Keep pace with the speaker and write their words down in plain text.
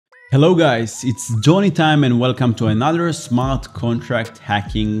Hello guys, it's Johnny time and welcome to another smart contract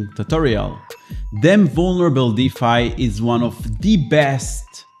hacking tutorial. Vulnerable DeFi is one of the best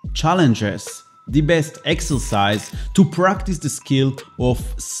challenges, the best exercise to practice the skill of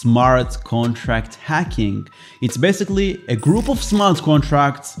smart contract hacking. It's basically a group of smart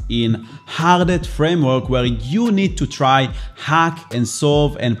contracts in hardened framework where you need to try, hack and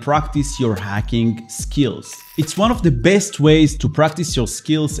solve and practice your hacking skills. It's one of the best ways to practice your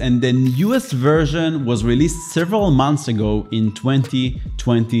skills, and the newest version was released several months ago in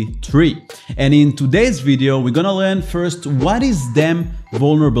 2023. And in today's video, we're gonna learn first what is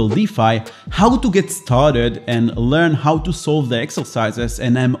Vulnerable DeFi, how to get started and learn how to solve the exercises.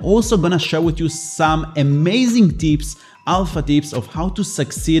 And I'm also gonna share with you some amazing tips, alpha tips of how to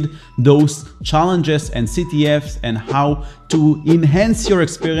succeed those challenges and CTFs and how to enhance your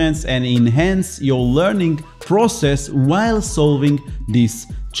experience and enhance your learning process while solving these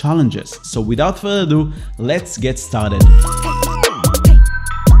challenges. So without further ado, let's get started.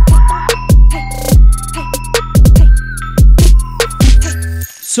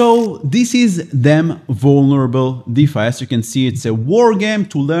 So this is Vulnerable DeFi. As you can see, it's a war game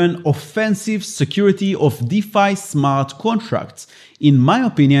to learn offensive security of DeFi smart contracts. In my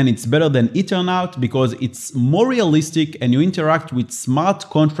opinion, it's better than Eternaut because it's more realistic and you interact with smart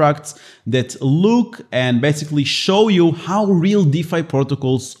contracts that look and basically show you how real DeFi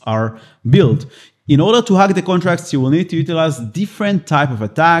protocols are built. In order to hack the contracts, you will need to utilize different types of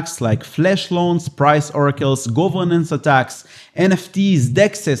attacks like flash loans, price oracles, governance attacks, NFTs,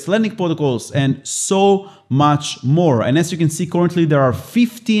 DEXes, lending protocols, and so much more. And as you can see, currently there are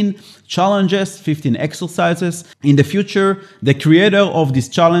 15 challenges, 15 exercises. In the future, the creator of this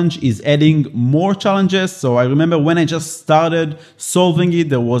challenge is adding more challenges. So I remember when I just started solving it,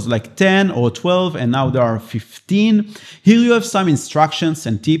 there was like 10 or 12, and now there are 15. Here you have some instructions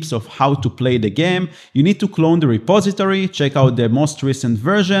and tips of how to play the game. You need to clone the repository, check out the most recent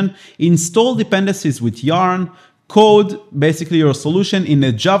version, install dependencies with Yarn, code basically your solution in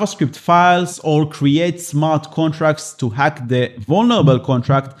the JavaScript files, or create smart contracts to hack the vulnerable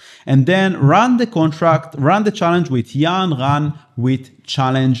contract, and then run the challenge with yarn run with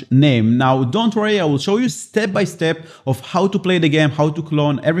challenge name. Now, don't worry, I will show you step by step of how to play the game, how to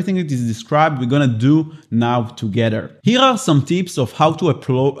clone, everything that is described, we're gonna do now together. Here are some tips of how to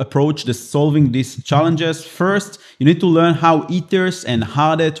approach solving these challenges. First, you need to learn how ethers and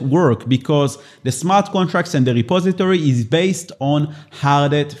hardened work because the smart contracts and the repository is based on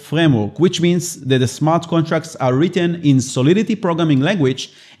hardened framework, which means that the smart contracts are written in Solidity programming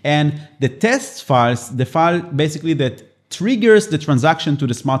language, and the test files, the file basically that triggers the transaction to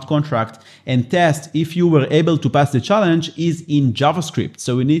the smart contract and test if you were able to pass the challenge, is in JavaScript.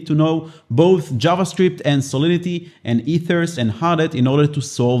 So we need to know both JavaScript and Solidity and ethers and hardened in order to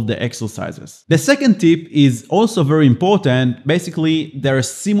solve the exercises. The second tip is also very important. Basically, they're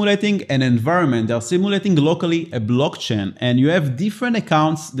simulating an environment. They're simulating locally a blockchain, and you have different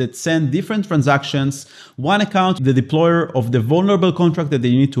accounts that send different transactions. One account, the deployer of the vulnerable contract that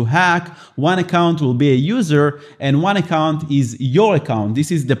they need to hack. One account will be a user, and one account is your account.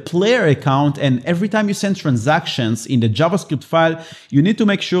 This is the player account, and every time you send transactions in the JavaScript file, you need to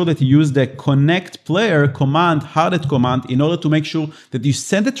make sure that you use the connect player command, hardened command, in order to make sure that you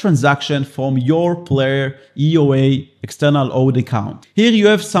send a transaction from your player EOA external OAuth account. Here you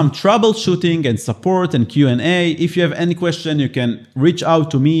have some troubleshooting and support and Q&A. If you have any question, you can reach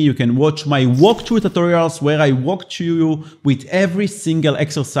out to me. You can watch my walkthrough tutorials where I walk you with every single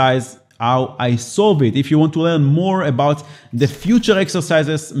exercise how I solve it. If you want to learn more about the future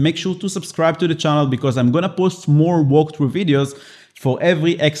exercises, make sure to subscribe to the channel because I'm gonna post more walkthrough videos for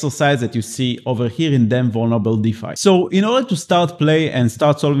every exercise that you see over here in Vulnerable DeFi. So in order to start play and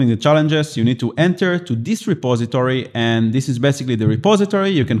start solving the challenges, you need to enter to this repository, and this is basically the repository.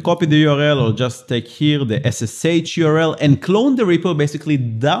 You can copy the URL or just take here the SSH URL and clone the repo, basically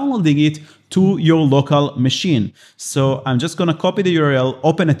downloading it to your local machine. So I'm just gonna copy the URL,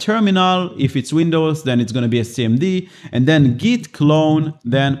 open a terminal. If it's Windows, then it's gonna be a CMD, and then git clone,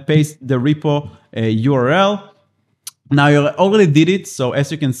 then paste the repo URL. Now you already did it, so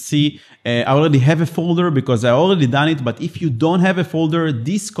as you can see, I already have a folder because I already done it, but if you don't have a folder,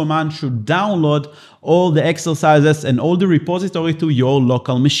 this command should download all the exercises and all the repository to your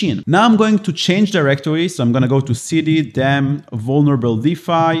local machine. Now I'm going to change directory, so I'm gonna go to cd vulnerable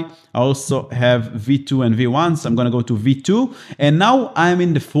DeFi. I also have v2 and v1, so I'm gonna go to v2, and now I'm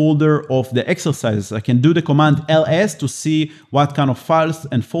in the folder of the exercises. I can do the command ls to see what kind of files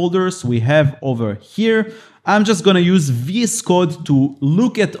and folders we have over here. I'm just going to use VS Code to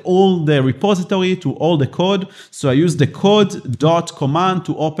look at all the repository, to all the code. So I use the code.command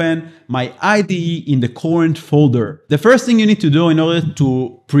to open my IDE in the current folder. The first thing you need to do in order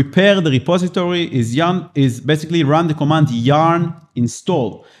to prepare the repository is basically run the command yarn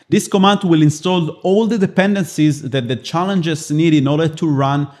install. This command will install all the dependencies that the challenges need in order to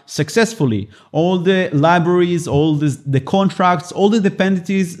run successfully. All the libraries, all the contracts, all the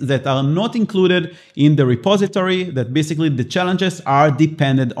dependencies that are not included in the repository that basically the challenges are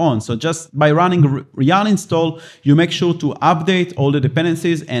dependent on. So just by running yarn install, you make sure to update all the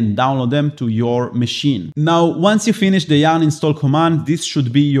dependencies and download them to your machine. Now, once you finish the yarn install command, this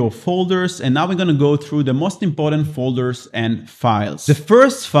should be your folders. And now we're going to go through the most important folders and files. The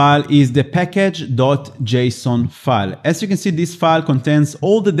first file is the package.json file. As you can see, this file contains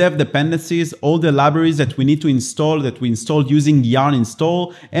all the dev dependencies, all the libraries that we need to install, that we installed using yarn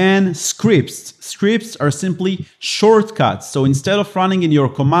install, and scripts. Scripts are simply shortcuts. So instead of running in your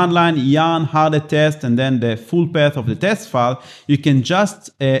command line yarn hard test and then the full path of the test file, you can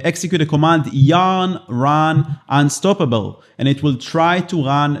just execute a command yarn run unstoppable, and it will try to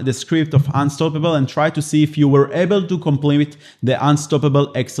run the script of unstoppable and try to see if you were able to complete the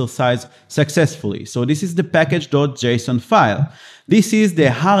unstoppable exercise successfully. So this is the package.json file. This is the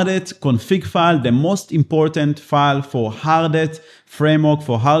Hardhat config file, the most important file for Hardhat framework,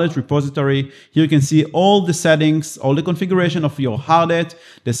 for Hardhat repository. Here you can see all the settings, all the configuration of your Hardhat,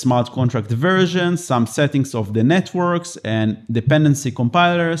 the smart contract version, some settings of the networks and dependency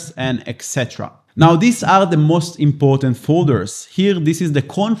compilers, and etc. Now, these are the most important folders. Here, this is the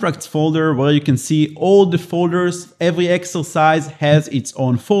contracts folder where you can see all the folders. Every exercise has its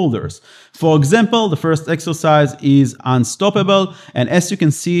own folders. For example, the first exercise is unstoppable. And as you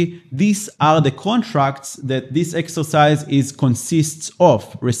can see, these are the contracts that this exercise consists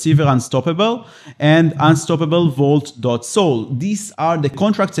of: receiver unstoppable and unstoppable vault.sol. These are the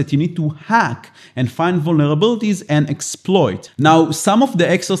contracts that you need to hack and find vulnerabilities and exploit. Now, some of the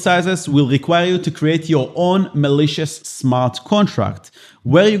exercises will require you to create your own malicious smart contract.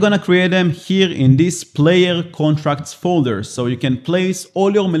 Where you're gonna create them? Here in this player contracts folder. So you can place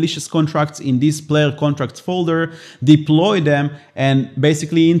all your malicious contracts in this player contracts folder, deploy them, and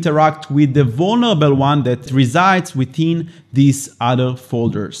basically interact with the vulnerable one that resides within these other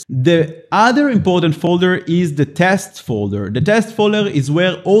folders. The other important folder is the test folder. The test folder is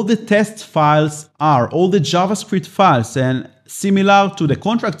where all the test files are, all the JavaScript files, and similar to the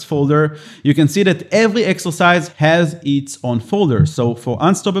contracts folder, you can see that every exercise has its own folder. So for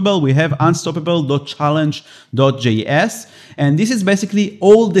unstoppable, we have unstoppable.challenge.js. And this is basically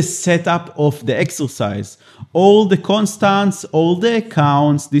all the setup of the exercise. All the constants, all the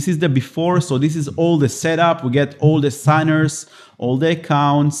accounts, this is the before. So this is all the setup. We get all the signers, all the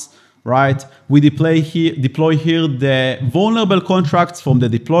accounts, right? We deploy here the vulnerable contracts from the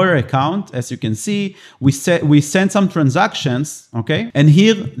deployer account. As you can see, we send some transactions, okay? And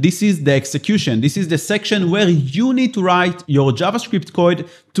here, this is the execution. This is the section where you need to write your JavaScript code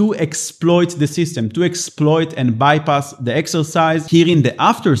to exploit the system, to exploit and bypass the exercise. Here in the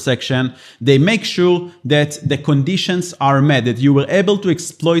after section, they make sure that the conditions are met, that you were able to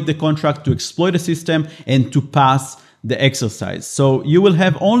exploit the contract, to exploit the system, and to pass the exercise. So you will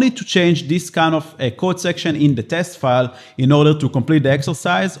have only to change this kind of a code section in the test file in order to complete the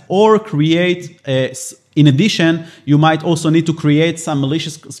exercise, or create in addition, you might also need to create some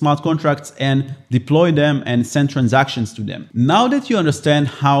malicious smart contracts and deploy them and send transactions to them. Now that you understand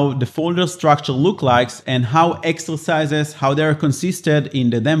how the folder structure looks like and how exercises, how they are consisted in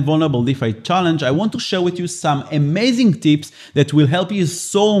the Damn Vulnerable DeFi Challenge, I want to share with you some amazing tips that will help you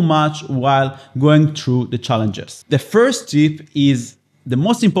so much while going through the challenges. The first tip is the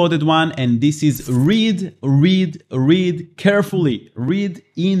most important one, and this is read carefully, read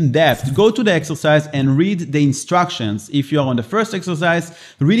in depth. Go to the exercise and read the instructions. If you're on the first exercise,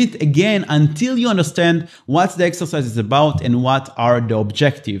 read it again until you understand what the exercise is about and what are the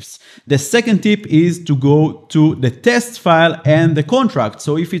objectives. The second tip is to go to the test file and the contract.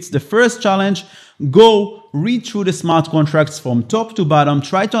 So if it's the first challenge, go read through the smart contracts from top to bottom,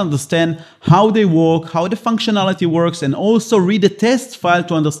 try to understand how they work, how the functionality works, and also read the test file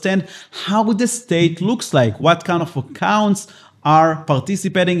to understand how the state looks like, what kind of accounts are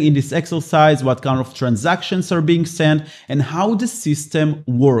participating in this exercise, what kind of transactions are being sent, and how the system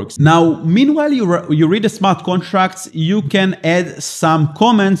works. Now, meanwhile you read the smart contracts, you can add some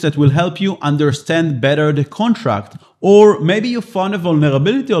comments that will help you understand better the contract. Or maybe you found a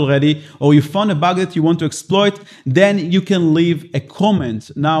vulnerability already, or you found a bug that you want to exploit, then you can leave a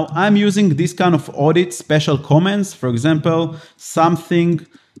comment. Now, I'm using this kind of audit special comments. For example, something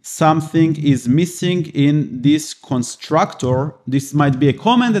something is missing in this constructor. This might be a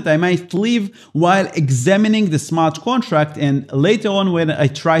comment that I might leave while examining the smart contract, and later on when I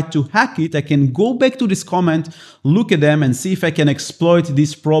try to hack it, I can go back to this comment, look at them and see if I can exploit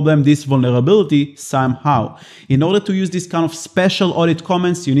this problem, this vulnerability somehow. In order to use this kind of special audit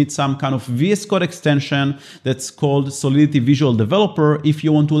comments, you need some kind of VS Code extension that's called Solidity Visual Developer. If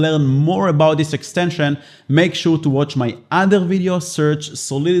you want to learn more about this extension, make sure to watch my other video, search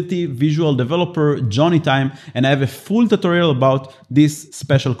Solidity Visual Developer Johnny Time, and I have a full tutorial about these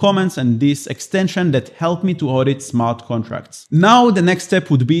special comments and this extension that help me to audit smart contracts. Now the next step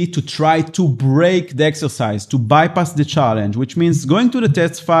would be to try to break the exercise, to bypass the challenge, which means going to the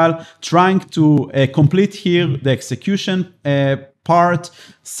test file, trying to complete here the execution part,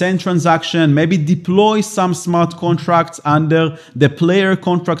 send transaction, maybe deploy some smart contracts under the player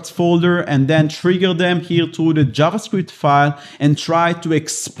contracts folder, and then trigger them here to the JavaScript file and try to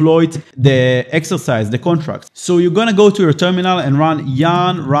exploit the exercise, the contracts. So you're gonna go to your terminal and run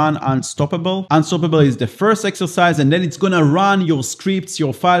yarn run unstoppable. Unstoppable is the first exercise, and then it's gonna run your scripts,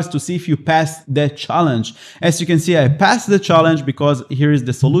 your files to see if you passed the challenge. As you can see, I passed the challenge because here is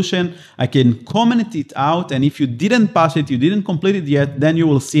the solution. I can comment it out, and if you didn't pass it, you didn't complete it yet, then you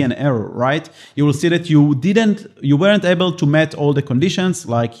will see an error, right? You will see that you weren't able to meet all the conditions,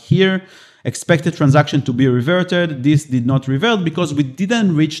 like here, expected transaction to be reverted. This did not revert because we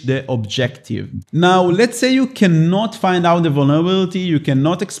didn't reach the objective. Now, let's say you cannot find out the vulnerability, you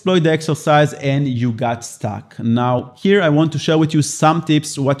cannot exploit the exercise, and you got stuck. Now, here I want to share with you some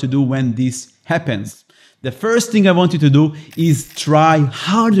tips what to do when this happens. The first thing I want you to do is try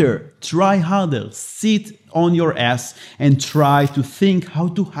harder. Try harder. Sit on your ass and try to think how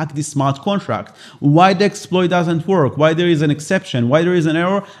to hack this smart contract. Why the exploit doesn't work, why there is an exception, why there is an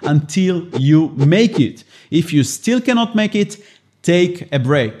error, until you make it. If you still cannot make it, take a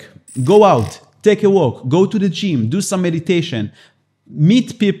break. Go out, take a walk, go to the gym, do some meditation,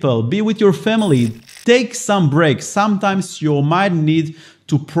 meet people, be with your family, take some breaks. Sometimes you might need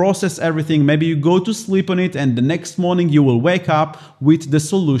to process everything. Maybe you go to sleep on it and the next morning you will wake up with the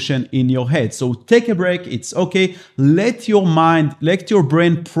solution in your head. So take a break, it's okay. Let your mind, let your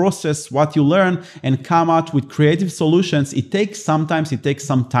brain process what you learn and come out with creative solutions. Sometimes it takes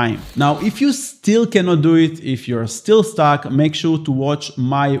some time. Now, if you still cannot do it, if you're still stuck, make sure to watch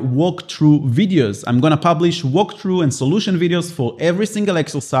my walkthrough videos. I'm gonna publish walkthrough and solution videos for every single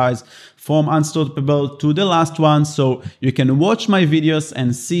exercise, from Unstoppable to the last one, so you can watch my videos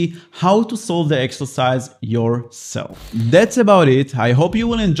and see how to solve the exercise yourself. That's about it. I hope you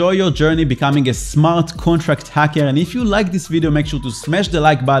will enjoy your journey becoming a smart contract hacker, and if you like this video, make sure to smash the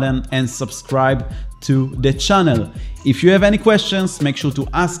like button and subscribe to the channel. If you have any questions, make sure to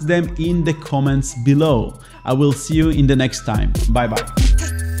ask them in the comments below. I will see you in the next time. Bye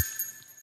bye.